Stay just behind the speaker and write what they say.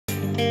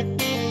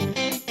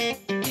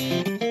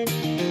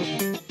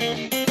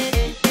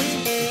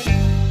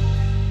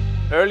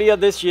Earlier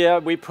this year,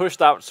 we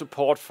pushed out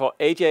support for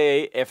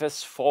AJA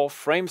FS4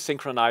 frame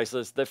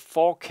synchronizers, the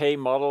 4K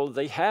model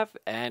they have,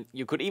 and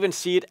you could even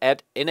see it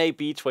at NAB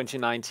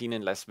 2019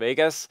 in Las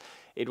Vegas.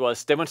 It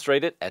was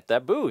demonstrated at their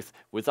booth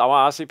with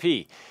our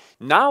RCP.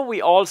 Now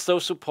we also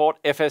support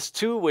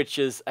FS2, which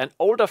is an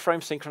older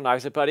frame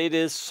synchronizer, but it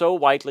is so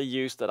widely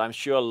used that I'm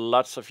sure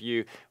lots of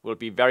you will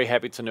be very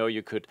happy to know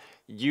you could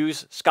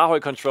use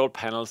SKAARHOJ control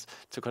panels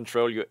to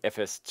control your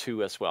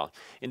FS2 as well.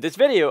 In this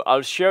video,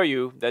 I'll show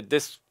you that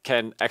this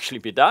can actually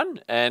be done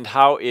and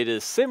how it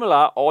is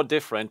similar or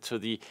different to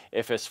the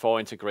FS4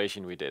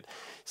 integration we did.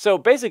 So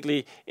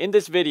basically, in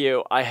this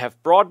video, I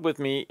have brought with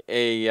me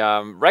a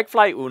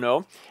Rackfly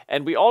Uno,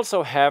 and we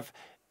also have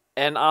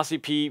an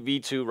RCP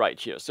V2 right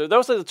here. So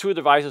those are the two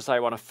devices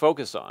I want to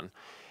focus on.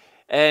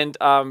 And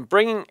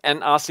bringing an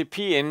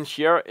RCP in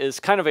here is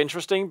kind of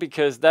interesting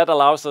because that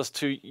allows us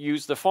to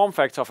use the form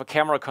factor of a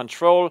camera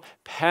control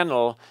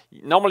panel,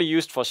 normally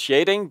used for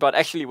shading, but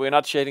actually we're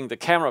not shading the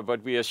camera,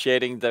 but we are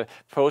shading the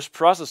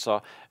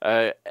post-processor,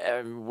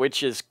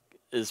 which is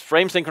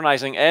frame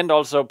synchronizing and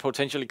also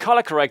potentially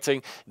color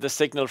correcting the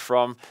signal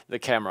from the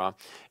camera.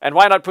 And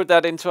why not put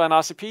that into an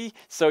RCP?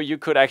 So you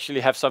could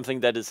actually have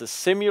something that is a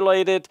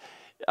simulated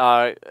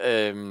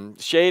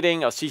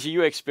shading or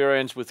CCU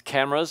experience with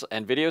cameras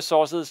and video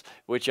sources,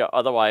 which are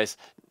otherwise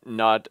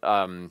not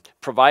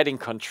providing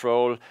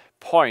control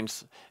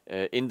points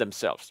in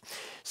themselves.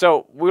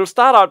 So we'll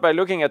start out by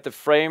looking at the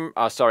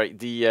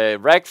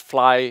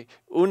Rackfly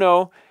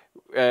Uno.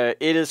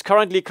 It is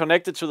currently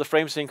connected to the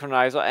frame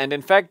synchronizer, and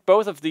in fact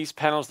both of these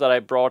panels that I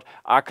brought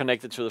are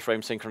connected to the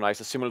frame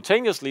synchronizer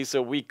simultaneously,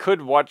 so we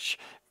could watch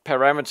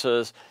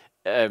parameters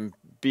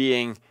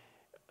being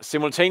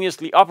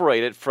simultaneously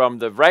operated from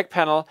the rack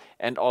panel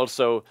and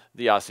also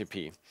the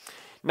RCP.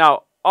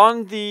 Now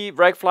on the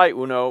Rackfly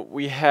Uno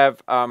we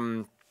have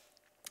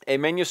a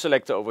menu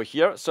selector over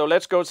here. So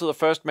let's go to the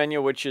first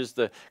menu, which is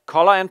the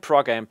color and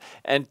program.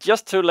 And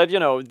just to let you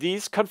know,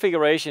 these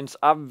configurations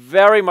are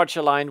very much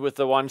aligned with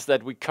the ones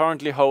that we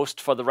currently host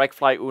for the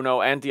Rackfly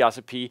Uno and the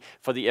RCP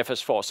for the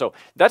FS4. So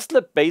that's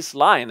the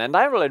baseline, and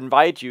I will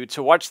invite you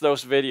to watch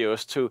those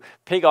videos to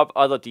pick up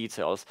other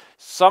details.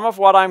 Some of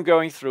what I'm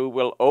going through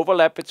will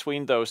overlap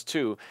between those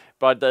two,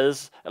 but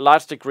there's a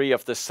large degree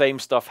of the same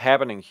stuff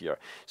happening here.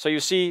 So you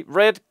see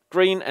red,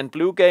 green, and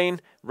blue gain,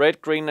 red,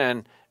 green,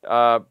 and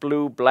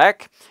blue,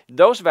 black.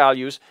 Those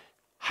values,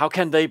 how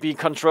can they be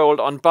controlled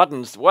on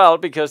buttons? Well,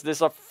 because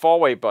these are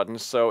four-way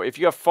buttons. So if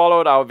you have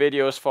followed our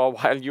videos for a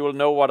while, you will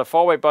know what a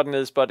four-way button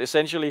is, but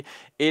essentially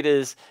it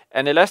is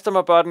an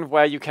elastomer button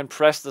where you can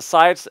press the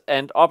sides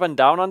and up and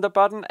down on the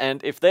button,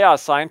 and if they are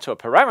assigned to a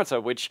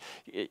parameter, which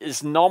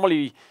is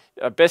normally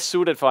best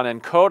suited for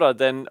an encoder,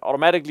 then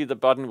automatically the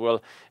button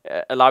will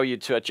allow you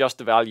to adjust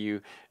the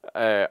value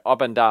up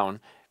and down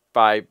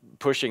by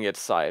pushing its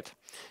side.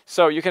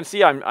 So you can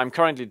see I'm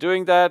currently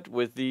doing that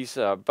with these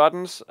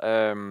buttons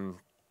and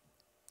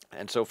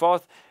so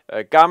forth.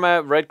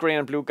 Gamma, red, green,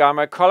 and blue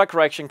gamma. Color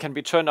correction can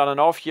be turned on and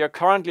off here.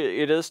 Currently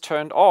it is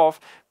turned off,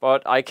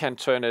 but I can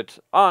turn it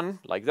on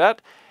like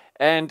that.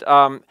 And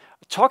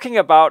talking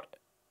about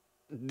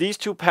these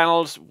two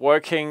panels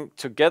working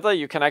together,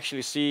 you can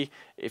actually see,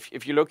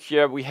 if you look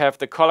here, we have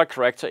the color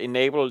corrector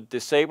enable,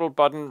 disable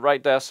button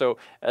right there. So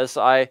as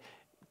I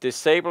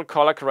disable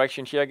color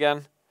correction here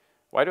again,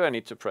 why do I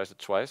need to press it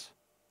twice?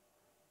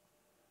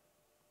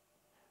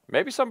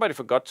 Maybe somebody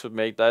forgot to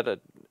make that add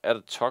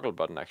a toggle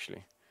button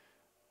actually.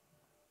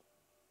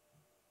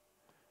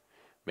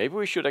 Maybe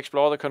we should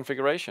explore the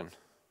configuration.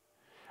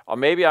 Or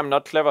maybe I'm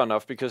not clever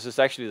enough because it's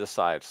actually the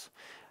sides.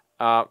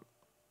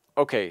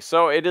 Okay,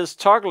 so it is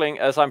toggling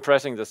as I'm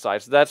pressing the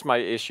sides. That's my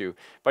issue.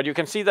 But you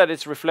can see that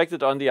it's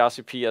reflected on the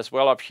RCP as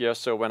well up here.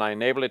 So when I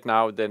enable it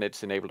now, then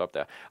it's enabled up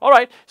there. All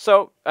right,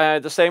 so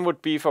the same would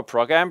be for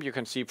program. You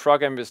can see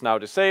program is now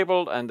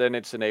disabled and then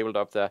it's enabled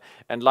up there.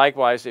 And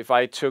likewise, if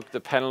I took the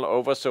panel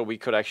over so we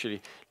could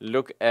actually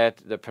look at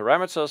the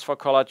parameters for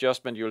color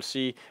adjustment, you'll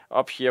see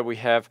up here we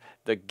have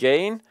the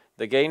gain.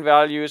 The gain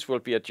values will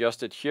be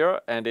adjusted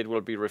here and it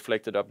will be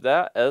reflected up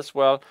there as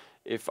well.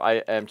 If I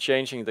am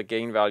changing the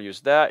gain values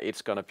there,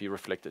 it's going to be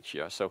reflected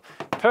here. So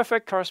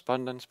perfect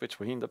correspondence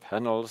between the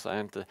panels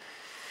and the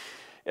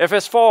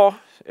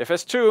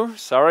FS2,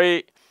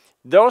 sorry.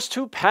 Those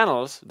two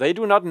panels, they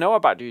do not know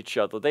about each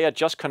other. They are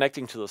just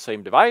connecting to the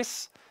same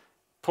device,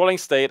 pulling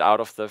state out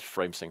of the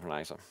frame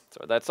synchronizer.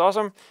 So that's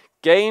awesome.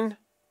 Gain,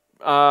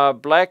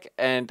 black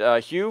and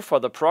hue for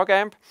the prog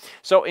amp.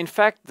 So in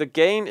fact, the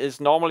gain is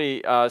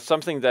normally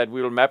something that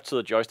we will map to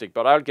the joystick,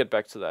 but I'll get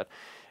back to that.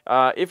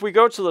 If we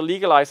go to the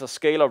legalizer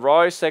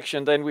SKAARHOJ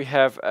section, then we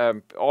have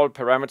all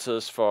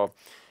parameters for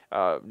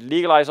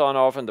legalizer on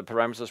off and the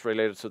parameters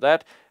related to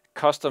that,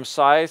 custom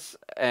size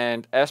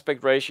and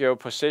aspect ratio,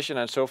 position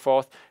and so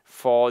forth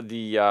for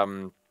the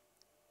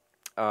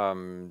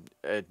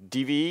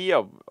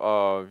DVE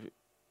or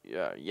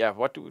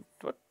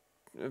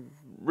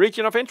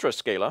region of interest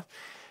scaler.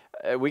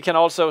 we can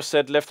also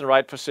set left and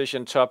right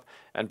position, top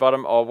and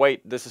bottom, or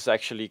wait, this is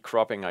actually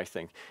cropping, I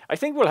think. I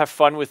think we'll have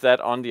fun with that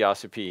on the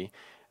RCP.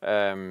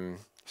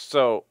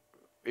 So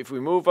if we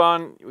move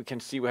on, we can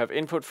see we have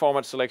input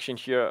format selection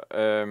here.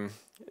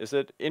 Is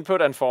it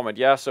input and format?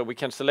 Yeah, so we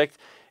can select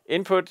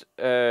input,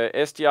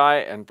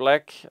 SDI and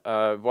black,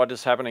 what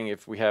is happening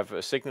if we have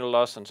a signal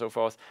loss and so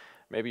forth.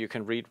 Maybe you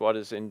can read what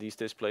is in these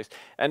displays.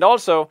 And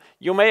also,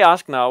 you may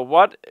ask now,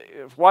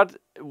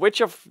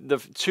 which of the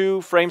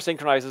 2 frame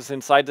synchronizers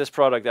inside this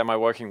product am I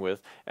working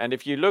with? And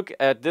if you look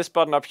at this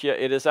button up here,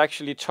 it is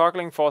actually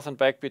toggling forth and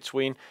back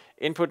between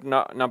input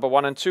number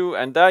 1 and 2.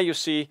 And there you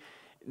see,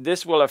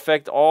 this will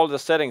affect all the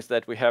settings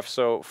that we have.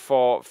 So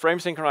for frame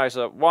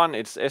synchronizer 1,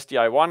 it's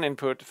SDI1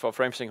 input. For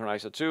frame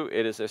synchronizer 2,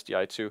 it is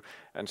SDI2,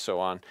 and so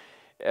on.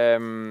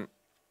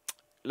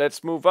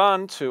 Let's move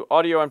on to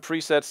audio and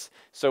presets.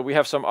 So we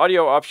have some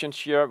audio options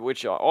here,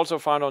 which are also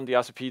found on the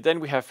RCP. Then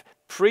we have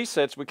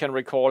presets we can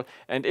recall.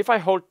 And if I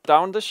hold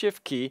down the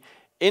shift key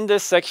in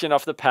this section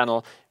of the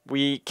panel,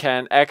 we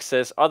can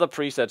access other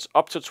presets,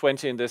 up to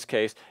 20 in this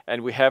case.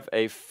 And we have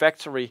a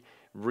factory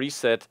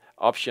reset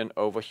option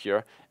over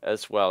here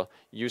as well,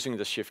 using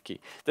the shift key.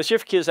 The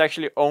shift key is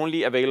actually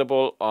only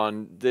available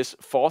on this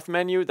 4th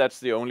menu.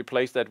 That's the only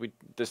place that we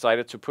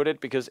decided to put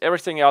it, because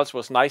everything else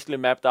was nicely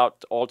mapped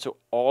out to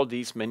all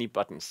these many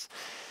buttons.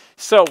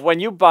 So when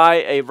you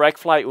buy a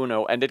Rackfly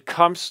Uno and it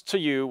comes to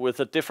you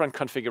with a different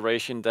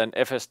configuration than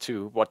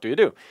FS2, what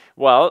do?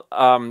 Well,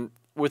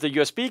 with a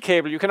USB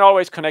cable, you can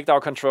always connect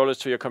our controllers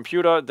to your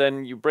computer.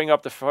 Then you bring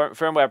up the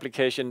firmware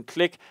application,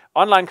 click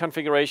online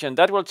configuration.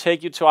 That will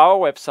take you to our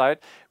website,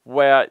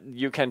 where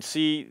you can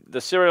see the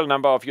serial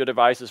number of your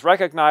device is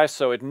recognized,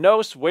 so it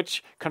knows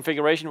which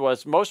configuration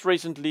was most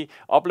recently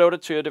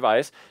uploaded to your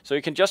device. So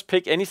you can just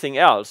pick anything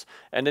else.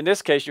 And in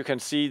this case, you can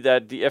see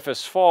that the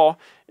FS4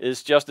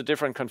 is just a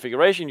different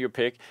configuration you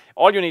pick.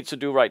 All you need to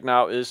do right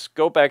now is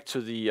go back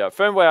to the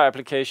firmware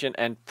application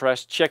and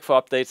press check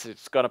for updates.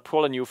 It's going to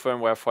pull a new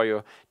firmware for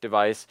your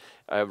device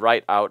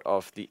right out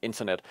of the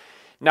internet.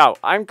 Now,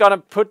 I'm going to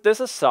put this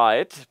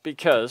aside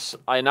because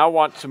I now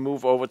want to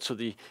move over to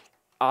the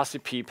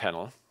RCP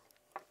panel.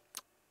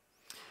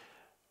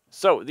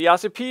 So the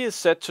RCP is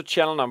set to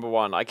channel number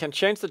 1. I can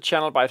change the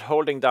channel by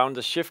holding down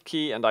the shift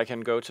key, and I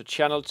can go to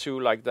channel 2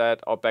 like that,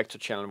 or back to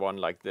channel 1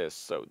 like this.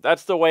 So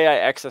that's the way I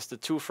access the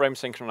 2 frame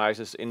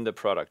synchronizers in the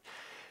product.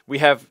 We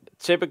have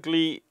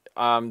typically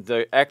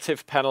the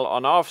active panel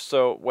on off,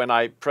 so when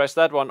I press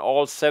that one,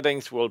 all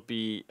settings will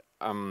be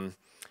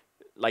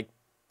like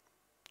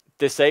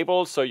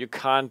disabled, so you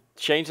can't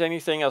change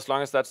anything as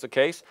long as that's the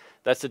case.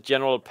 That's the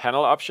general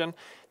panel option.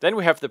 Then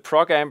we have the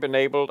prog amp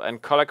enabled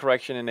and color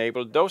correction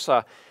enabled. Those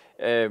are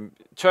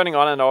turning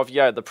on and off,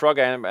 yeah, the prog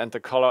amp and the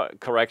color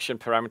correction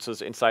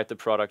parameters inside the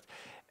product.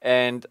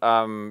 And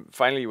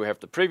finally, we have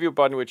the preview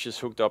button, which is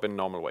hooked up in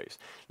normal ways.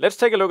 Let's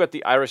take a look at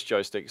the iris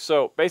joystick.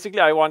 So basically,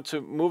 I want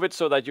to move it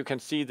so that you can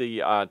see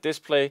the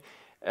display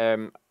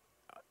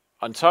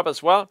on top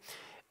as well.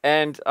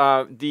 And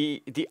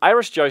the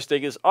iris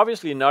joystick is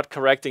obviously not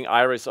correcting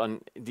iris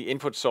on the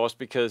input source,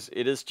 because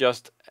it is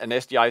just an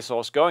SDI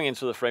source going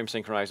into the frame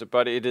synchronizer,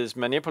 but it is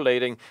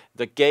manipulating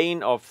the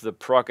gain of the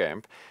prog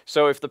amp.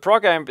 So if the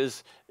prog amp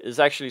is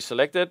actually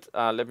selected,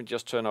 let me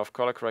just turn off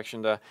color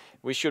correction there,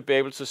 we should be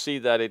able to see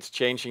that it's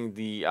changing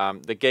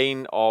the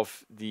gain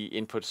of the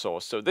input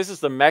source. So this is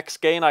the max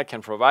gain I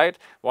can provide,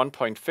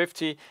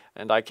 1.50,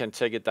 and I can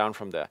take it down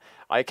from there.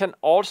 I can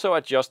also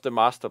adjust the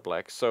master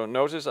black. So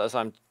notice as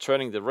I'm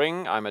turning the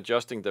ring, I'm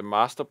adjusting the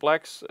master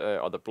blacks,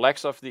 or the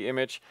blacks of the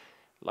image,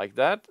 like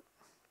that.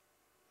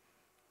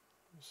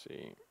 Let's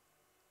see.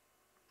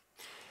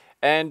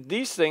 And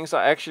these things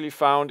are actually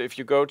found if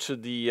you go to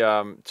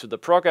the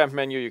program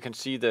menu. You can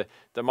see the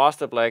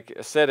master black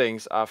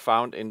settings are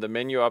found in the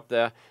menu up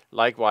there.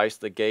 Likewise,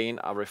 the gain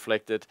are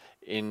reflected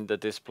in the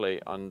display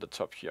on the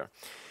top here.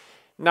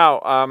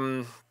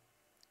 Now,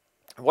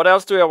 what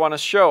else do I want to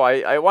show?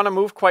 I want to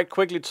move quite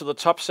quickly to the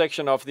top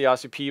section of the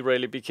RCP,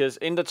 really, because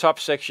in the top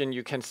section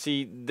you can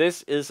see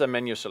this is a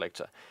menu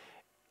selector.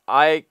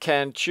 I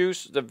can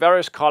choose the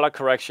various color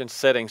correction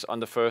settings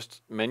on the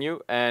first menu,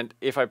 and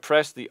if I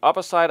press the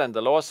upper side and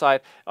the lower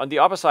side, on the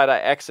upper side I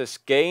access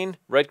gain,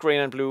 red,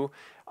 green and blue.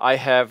 I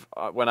have,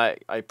 when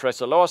I press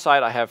the lower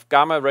side, I have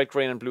gamma, red,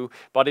 green and blue,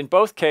 but in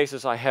both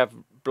cases I have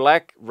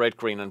black, red,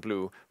 green and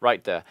blue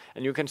right there.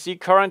 And you can see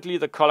currently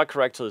the color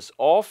corrector is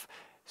off.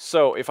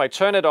 So if I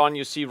turn it on,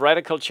 you see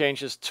radical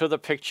changes to the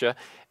picture,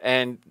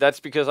 and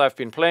that's because I've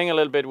been playing a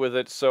little bit with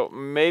it. So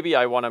maybe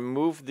I want to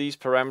move these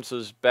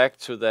parameters back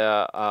to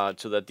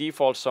their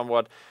default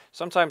somewhat.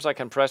 Sometimes I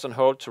can press and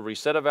hold to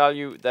reset a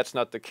value. That's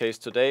not the case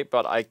today,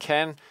 but I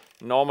can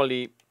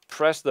normally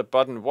press the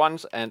button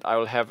once and I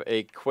will have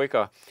a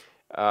quicker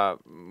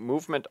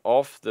movement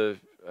of the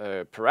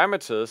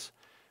parameters,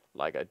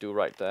 like I do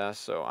right there.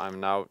 So I'm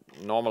now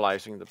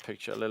normalizing the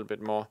picture a little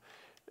bit more.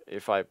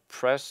 If I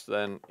press,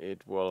 then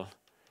it will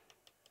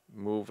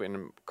move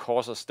in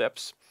coarser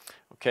steps.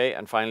 Okay,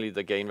 and finally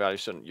the gain value.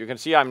 So you can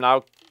see I'm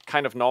now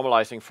kind of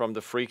normalizing from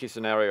the freaky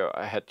scenario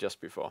I had just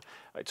before.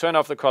 I turn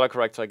off the color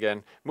corrector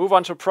again. Move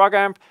on to prog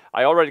amp.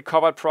 I already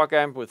covered prog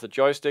amp with the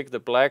joystick. The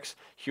blacks,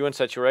 hue and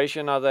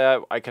saturation are there.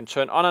 I can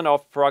turn on and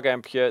off prog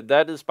amp here.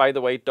 That is, by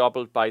the way,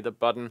 doubled by the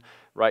button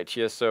right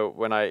here. So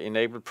when I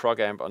enable prog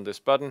amp on this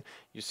button,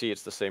 you see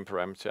it's the same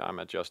parameter I'm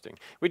adjusting.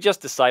 We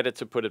just decided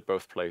to put it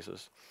both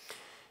places.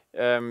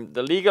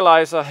 The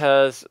legalizer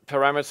has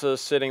parameters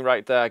sitting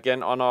right there,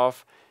 again on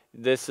off.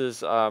 This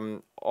is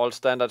all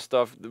standard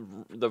stuff.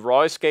 The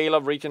ROI scaler,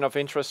 region of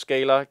interest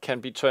scaler,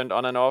 can be turned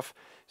on and off.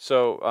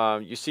 So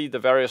you see the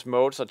various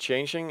modes are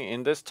changing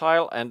in this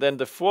tile. And then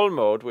the full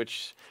mode,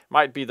 which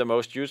might be the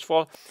most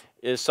useful,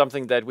 is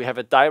something that we have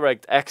a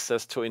direct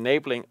access to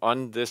enabling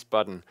on this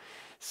button.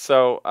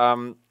 So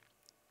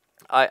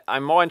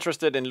I'm more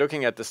interested in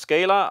looking at the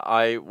scaler.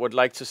 I would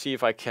like to see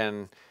if I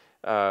can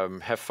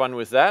have fun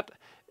with that.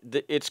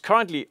 It's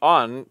currently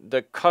on.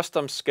 The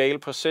custom scale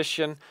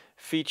position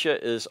feature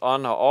is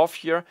on or off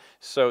here,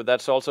 so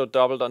that's also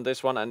doubled on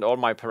this one, and all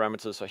my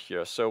parameters are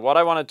here. So what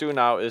I want to do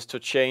now is to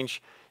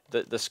change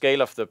the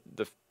scale of the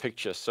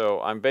picture.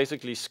 So I'm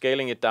basically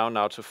scaling it down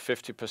now to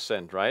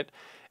 50%, right?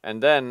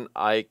 And then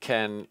I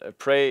can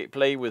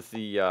play with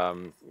the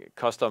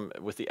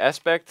with the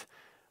aspect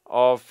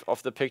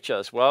of the picture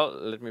as well.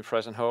 Let me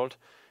press and hold.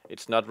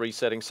 It's not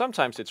resetting.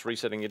 Sometimes it's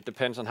resetting. It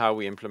depends on how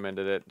we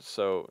implemented it.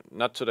 So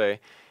not today.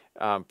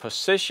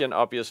 Position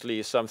obviously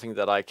is something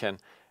that I can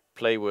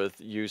play with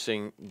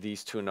using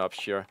these two knobs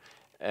here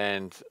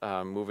and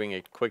moving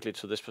it quickly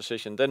to this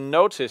position. Then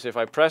notice if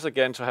I press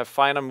again to have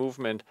finer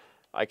movement,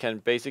 I can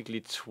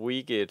basically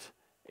tweak it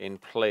in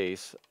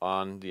place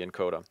on the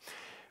encoder.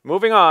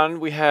 Moving on,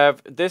 we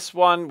have this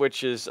one,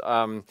 which is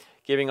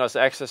giving us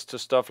access to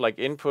stuff like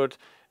input,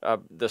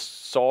 the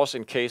source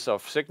in case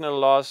of signal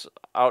loss,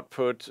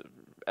 output,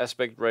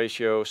 aspect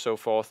ratio, so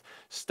forth.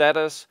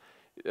 Status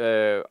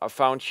are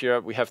found here.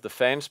 We have the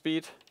fan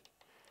speed.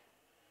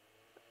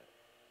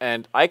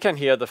 And I can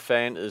hear the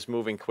fan is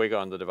moving quicker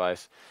on the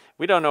device.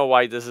 We don't know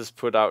why this is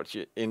put out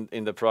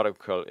in the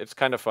protocol. It's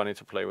kind of funny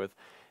to play with.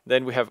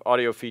 Then we have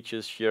audio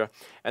features here.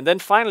 And then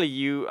finally,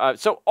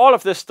 so all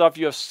of this stuff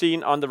you have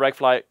seen on the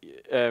Rackfly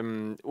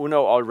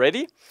Uno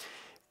already,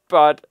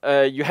 but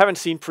you haven't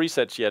seen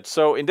presets yet.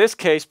 So in this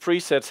case,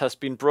 presets has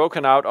been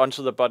broken out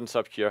onto the buttons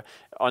up here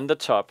on the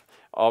top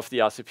of the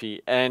RCP.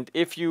 And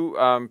if you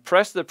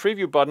press the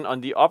preview button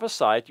on the upper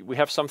side, we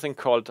have something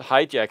called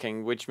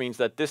hijacking, which means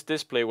that this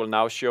display will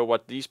now show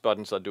what these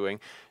buttons are doing.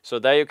 So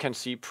there you can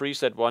see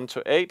preset 1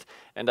 to 8,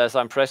 and as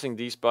I'm pressing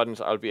these buttons,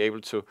 I'll be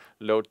able to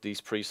load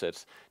these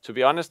presets. To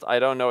be honest, I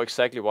don't know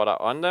exactly what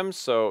are on them,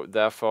 so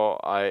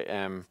therefore I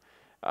am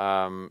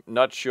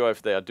not sure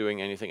if they are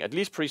doing anything. At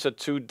least preset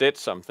 2 did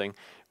something,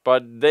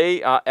 but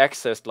they are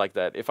accessed like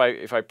that. If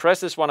I press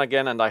this one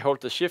again and I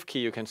hold the shift key,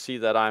 you can see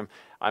that I'm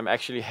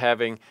actually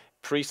having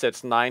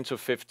presets 9 to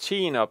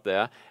 15 up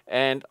there,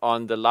 and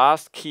on the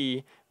last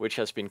key, which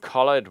has been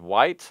colored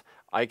white,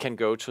 I can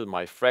go to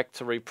my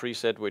factory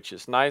preset, which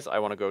is nice. I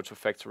want to go to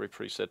factory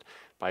preset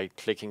by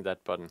clicking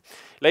that button.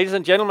 Ladies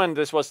and gentlemen,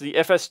 this was the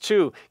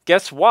FS2.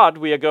 Guess what?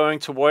 We are going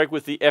to work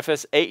with the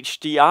FS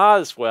HDR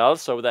as well,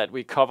 so that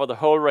we cover the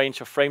whole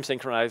range of frame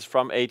synchronizers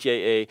from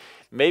AJA.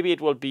 Maybe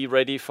it will be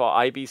ready for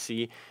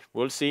IBC.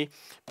 We'll see.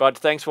 But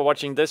thanks for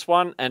watching this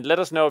one, and let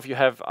us know if you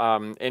have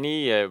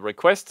any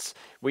requests.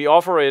 We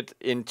offer it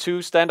in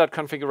 2 standard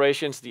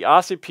configurations, the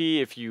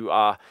RCP if you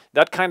are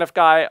that kind of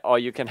guy, or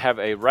you can have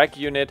a rack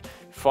unit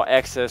for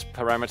access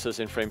parameters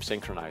in frame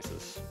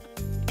synchronizers.